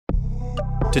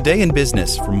Today in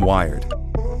Business from Wired.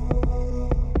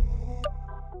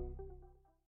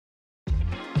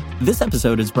 This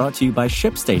episode is brought to you by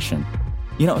ShipStation.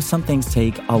 You know, some things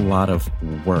take a lot of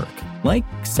work, like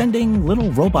sending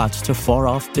little robots to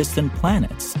far-off distant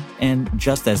planets. And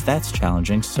just as that's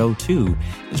challenging, so too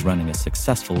is running a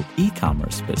successful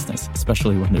e-commerce business,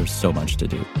 especially when there's so much to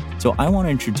do. So I want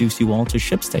to introduce you all to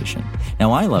ShipStation.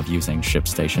 Now, I love using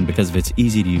ShipStation because of its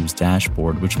easy-to-use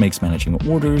dashboard, which makes managing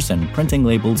orders and printing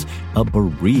labels a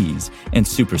breeze and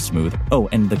super smooth. Oh,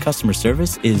 and the customer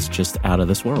service is just out of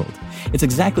this world. It's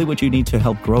exactly what you need to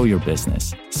help grow your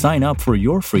business. Sign up for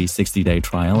your free 60-day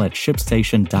trial at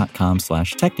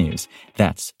shipstation.com/technews.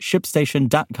 That's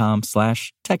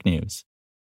shipstation.com/technews.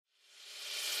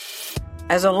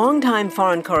 As a longtime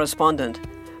foreign correspondent,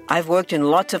 I've worked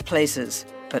in lots of places,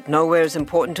 but nowhere as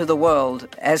important to the world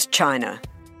as China.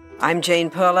 I'm Jane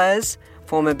Perlez,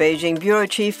 former Beijing bureau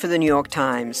chief for the New York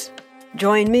Times.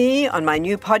 Join me on my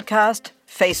new podcast,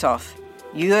 Face Off,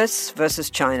 U.S. versus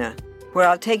China, where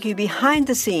I'll take you behind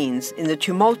the scenes in the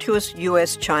tumultuous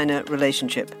U.S.-China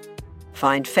relationship.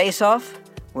 Find Face Off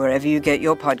wherever you get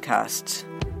your podcasts.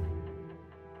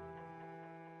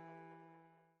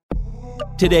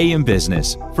 Today in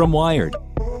Business from Wired.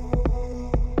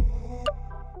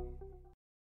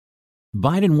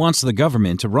 Biden wants the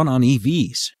government to run on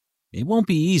EVs. It won't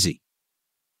be easy.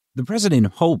 The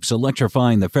president hopes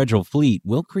electrifying the federal fleet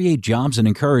will create jobs and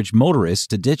encourage motorists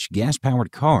to ditch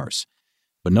gas-powered cars.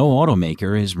 But no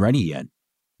automaker is ready yet.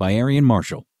 By Arian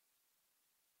Marshall.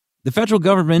 The federal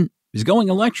government is going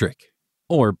electric.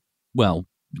 Or, well,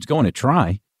 it's going to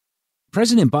try.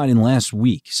 President Biden last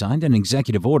week signed an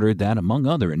executive order that, among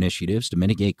other initiatives to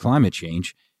mitigate climate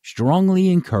change, strongly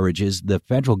encourages the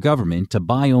federal government to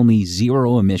buy only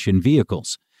zero-emission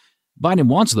vehicles. Biden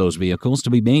wants those vehicles to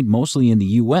be made mostly in the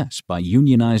U.S. by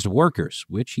unionized workers,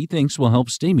 which he thinks will help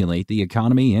stimulate the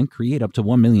economy and create up to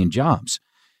 1 million jobs.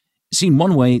 Seen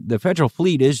one way, the federal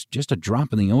fleet is just a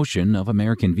drop in the ocean of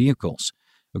American vehicles.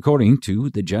 According to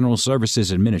the General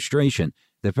Services Administration,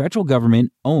 the federal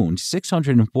government owned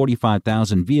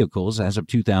 645,000 vehicles as of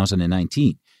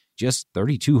 2019, just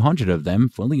 3,200 of them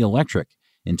fully electric,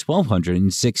 and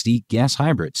 1,260 gas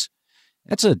hybrids.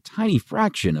 That's a tiny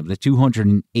fraction of the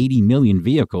 280 million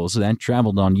vehicles that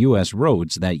traveled on U.S.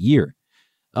 roads that year.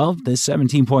 Of the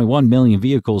 17.1 million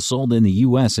vehicles sold in the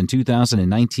U.S. in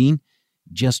 2019,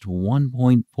 just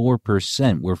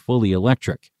 1.4% were fully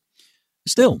electric.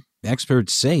 Still,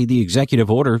 experts say the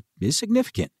executive order is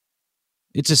significant.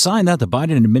 It's a sign that the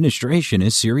Biden administration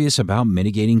is serious about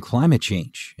mitigating climate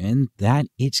change and that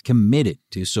it's committed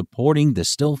to supporting the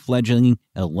still fledgling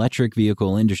electric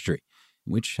vehicle industry,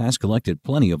 which has collected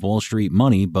plenty of Wall Street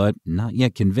money but not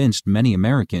yet convinced many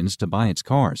Americans to buy its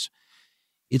cars.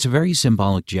 It's a very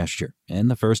symbolic gesture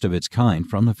and the first of its kind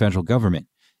from the federal government,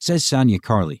 says Sonia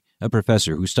Carley, a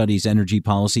professor who studies energy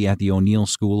policy at the O'Neill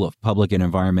School of Public and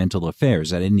Environmental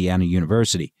Affairs at Indiana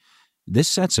University. This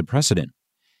sets a precedent.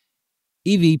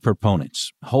 EV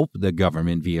proponents hope the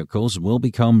government vehicles will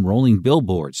become rolling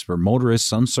billboards for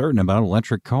motorists uncertain about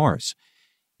electric cars.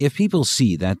 If people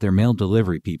see that their mail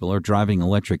delivery people are driving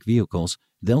electric vehicles,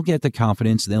 they'll get the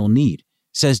confidence they'll need,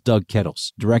 says Doug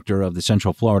Kettles, director of the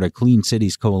Central Florida Clean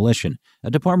Cities Coalition,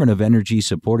 a Department of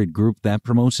Energy-supported group that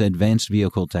promotes advanced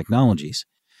vehicle technologies.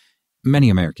 Many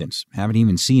Americans haven't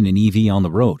even seen an EV on the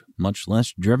road, much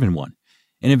less driven one.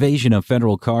 An invasion of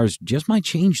federal cars just might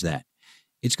change that.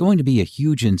 It's going to be a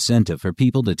huge incentive for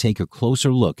people to take a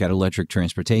closer look at electric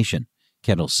transportation,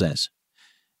 Kettles says.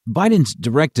 Biden's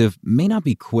directive may not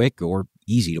be quick or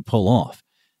easy to pull off.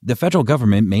 The federal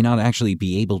government may not actually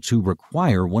be able to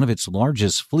require one of its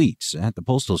largest fleets at the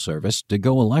Postal Service to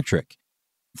go electric.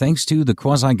 Thanks to the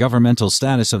quasi-governmental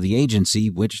status of the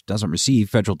agency, which doesn't receive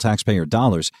federal taxpayer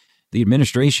dollars, the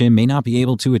administration may not be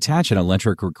able to attach an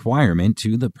electric requirement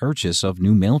to the purchase of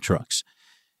new mail trucks.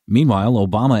 Meanwhile,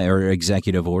 Obama-era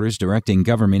executive orders directing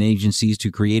government agencies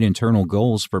to create internal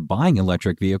goals for buying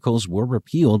electric vehicles were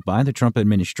repealed by the Trump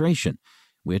administration,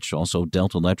 which also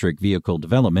dealt electric vehicle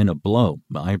development a blow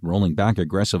by rolling back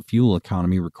aggressive fuel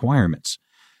economy requirements.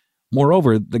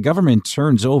 Moreover, the government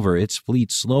turns over its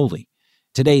fleet slowly.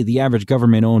 Today, the average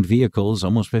government-owned vehicle is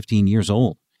almost 15 years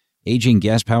old. Aging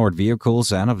gas-powered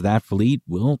vehicles out of that fleet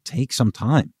will take some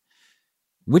time,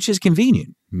 which is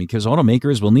convenient because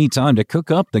automakers will need time to cook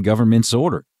up the government's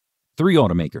order. 3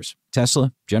 automakers,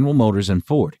 Tesla, General Motors, and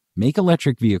Ford, make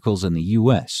electric vehicles in the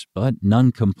U.S., but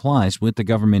none complies with the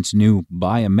government's new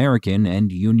Buy American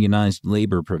and unionized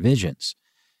labor provisions.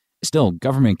 Still,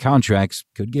 government contracts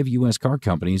could give U.S. car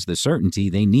companies the certainty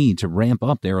they need to ramp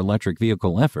up their electric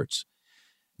vehicle efforts.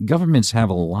 Governments have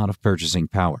a lot of purchasing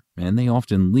power, and they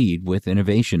often lead with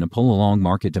innovation to pull along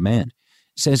market demand,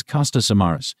 says Costa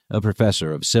Samaras, a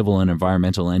professor of civil and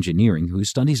environmental engineering who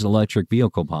studies electric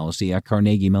vehicle policy at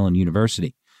Carnegie Mellon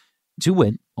University. To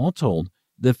wit, all told,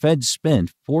 the Fed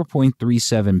spent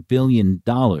 $4.37 billion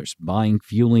buying,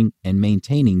 fueling, and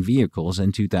maintaining vehicles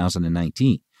in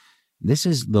 2019. This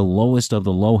is the lowest of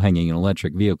the low-hanging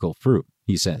electric vehicle fruit,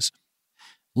 he says.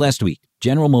 Last week,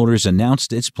 General Motors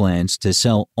announced its plans to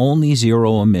sell only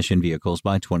zero-emission vehicles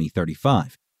by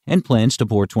 2035 and plans to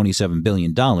pour $27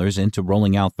 billion into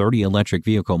rolling out 30 electric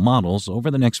vehicle models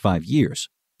over the next 5 years.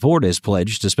 Ford has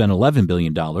pledged to spend $11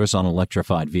 billion on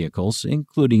electrified vehicles,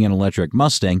 including an electric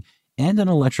Mustang and an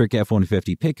electric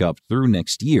F-150 pickup through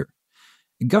next year.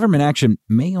 Government action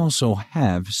may also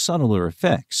have subtler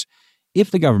effects.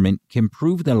 If the government can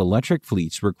prove that electric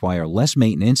fleets require less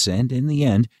maintenance and, in the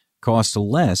end, cost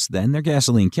less than their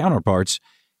gasoline counterparts,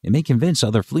 it may convince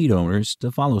other fleet owners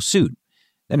to follow suit.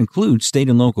 That includes state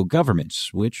and local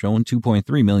governments, which own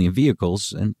 2.3 million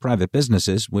vehicles, and private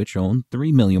businesses, which own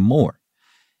 3 million more.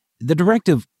 The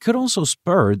directive could also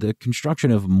spur the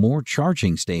construction of more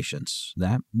charging stations.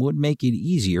 That would make it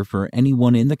easier for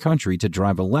anyone in the country to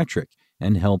drive electric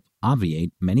and help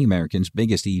obviate many Americans'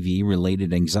 biggest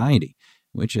EV-related anxiety,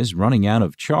 which is running out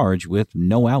of charge with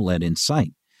no outlet in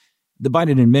sight. The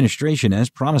Biden administration has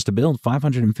promised to build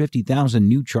 550,000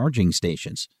 new charging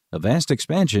stations, a vast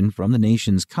expansion from the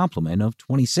nation's complement of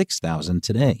 26,000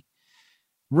 today.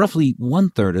 Roughly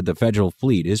one-third of the federal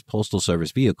fleet is Postal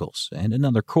Service vehicles, and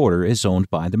another quarter is owned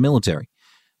by the military.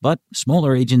 But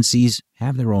smaller agencies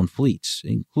have their own fleets,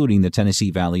 including the Tennessee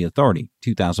Valley Authority,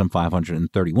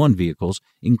 2,531 vehicles,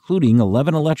 including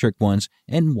 11 electric ones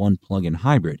and 1 plug-in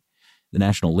hybrid. The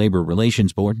National Labor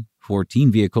Relations Board,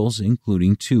 14 vehicles,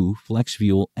 including 2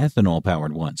 flex-fuel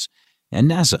ethanol-powered ones. And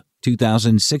NASA,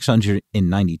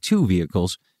 2,692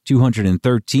 vehicles,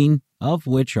 213 of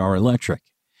which are electric.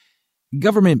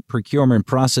 Government procurement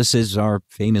processes are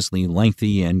famously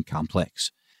lengthy and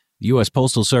complex. The U.S.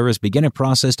 Postal Service began a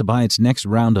process to buy its next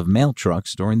round of mail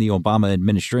trucks during the Obama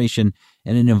administration,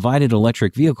 and it invited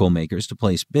electric vehicle makers to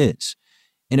place bids.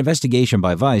 An investigation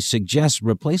by Vice suggests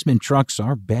replacement trucks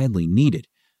are badly needed.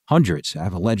 Hundreds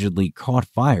have allegedly caught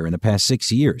fire in the past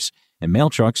 6 years, and mail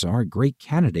trucks are a great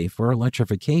candidate for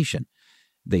electrification.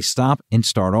 They stop and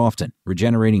start often,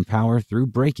 regenerating power through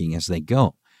braking as they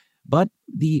go. But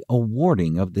the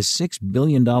awarding of the $6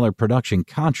 billion production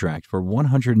contract for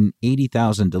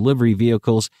 180,000 delivery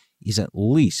vehicles is at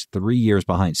least 3 years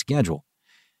behind schedule.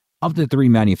 Of the 3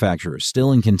 manufacturers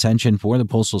still in contention for the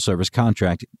Postal Service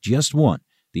contract, just one,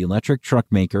 the electric truck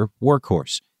maker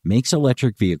Workhorse, makes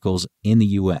electric vehicles in the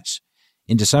U.S.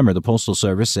 In December, the Postal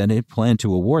Service said it planned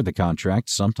to award the contract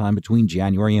sometime between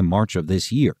January and March of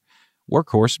this year.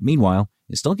 Workhorse, meanwhile,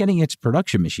 is still getting its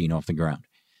production machine off the ground.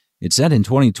 It said in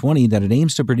 2020 that it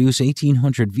aims to produce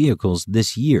 1,800 vehicles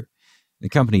this year. The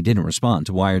company didn't respond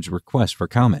to Wired's request for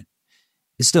comment.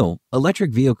 Still,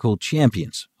 electric vehicle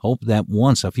champions hope that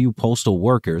once a few postal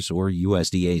workers or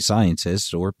USDA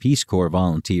scientists or Peace Corps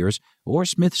volunteers or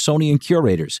Smithsonian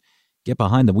curators get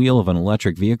behind the wheel of an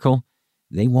electric vehicle,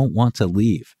 they won't want to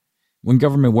leave. When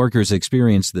government workers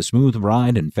experience the smooth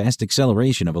ride and fast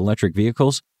acceleration of electric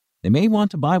vehicles, they may want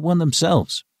to buy one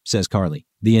themselves, says Carly,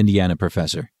 the Indiana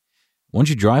professor. Once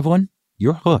you drive one,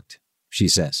 you're hooked, she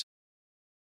says.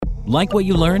 Like what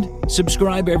you learned?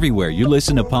 Subscribe everywhere you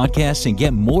listen to podcasts and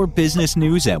get more business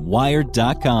news at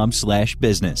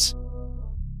wired.com/business.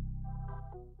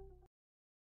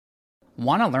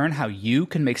 Want to learn how you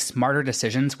can make smarter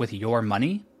decisions with your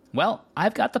money? Well,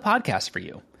 I've got the podcast for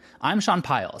you. I'm Sean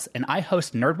Piles, and I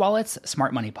host NerdWallet's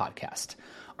Smart Money Podcast.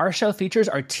 Our show features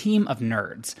our team of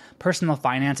nerds, personal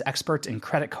finance experts in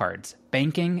credit cards,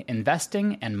 banking,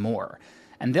 investing, and more.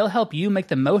 And they'll help you make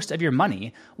the most of your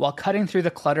money while cutting through the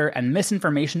clutter and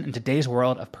misinformation in today's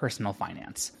world of personal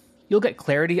finance. You'll get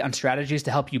clarity on strategies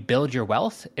to help you build your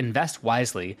wealth, invest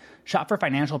wisely, shop for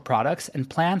financial products, and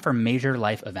plan for major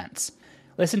life events.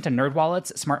 Listen to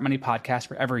NerdWallet's Smart Money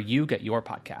Podcast wherever you get your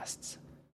podcasts.